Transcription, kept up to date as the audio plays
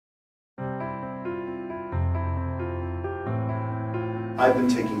I've been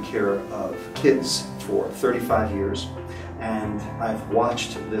taking care of kids for 35 years, and I've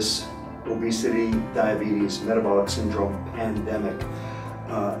watched this obesity, diabetes, metabolic syndrome pandemic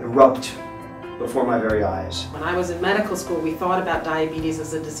erupt before my very eyes. When I was in medical school, we thought about diabetes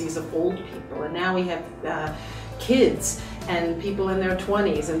as a disease of old people, and now we have kids and people in their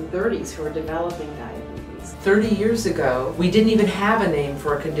 20s and 30s who are developing diabetes. 30 years ago, we didn't even have a name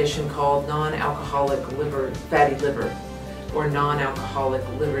for a condition called non-alcoholic fatty liver, or non-alcoholic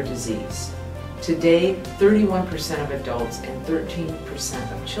liver disease. Today, 31% of adults and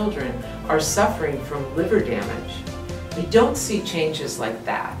 13% of children are suffering from liver damage. We don't see changes like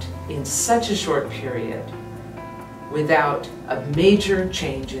that in such a short period without a major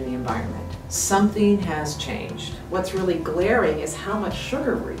change in the environment. Something has changed. What's really glaring is how much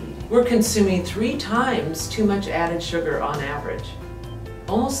sugar we're eating. We're consuming 3 times too much added sugar on average.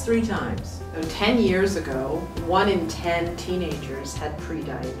 Almost 3 times. So 10 years ago, 1 in 10 teenagers had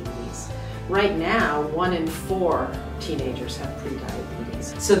pre-diabetes. Right now, 1 in 4 teenagers have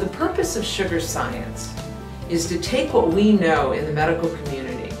pre-diabetes. So the purpose of SugarScience is to take what we know in the medical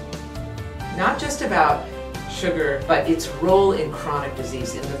community, not just about sugar, but its role in chronic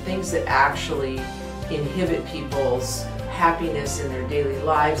disease, in the things that actually inhibit people's happiness in their daily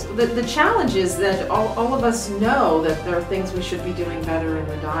lives. The challenge is that all of us know that there are things we should be doing better in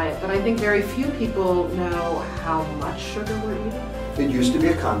the diet, but I think very few people know how much sugar we're eating. It used to be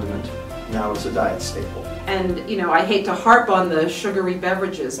a condiment, now it's a diet staple. And you know, I hate to harp on the sugary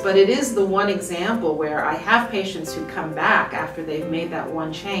beverages, but it is the one example where I have patients who come back after they've made that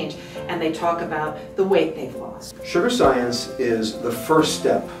one change and they talk about the weight they've lost. SugarScience is the first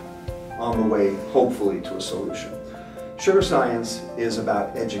step on the way, hopefully, to a solution. SugarScience is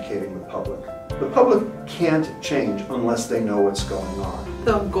about educating the public. The public can't change unless they know what's going on.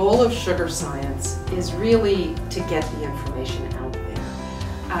 The goal of SugarScience is really to get the information out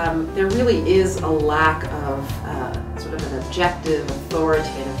there. There really is a lack of sort of an objective,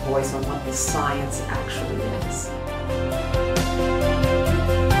 authoritative voice on what the science actually is.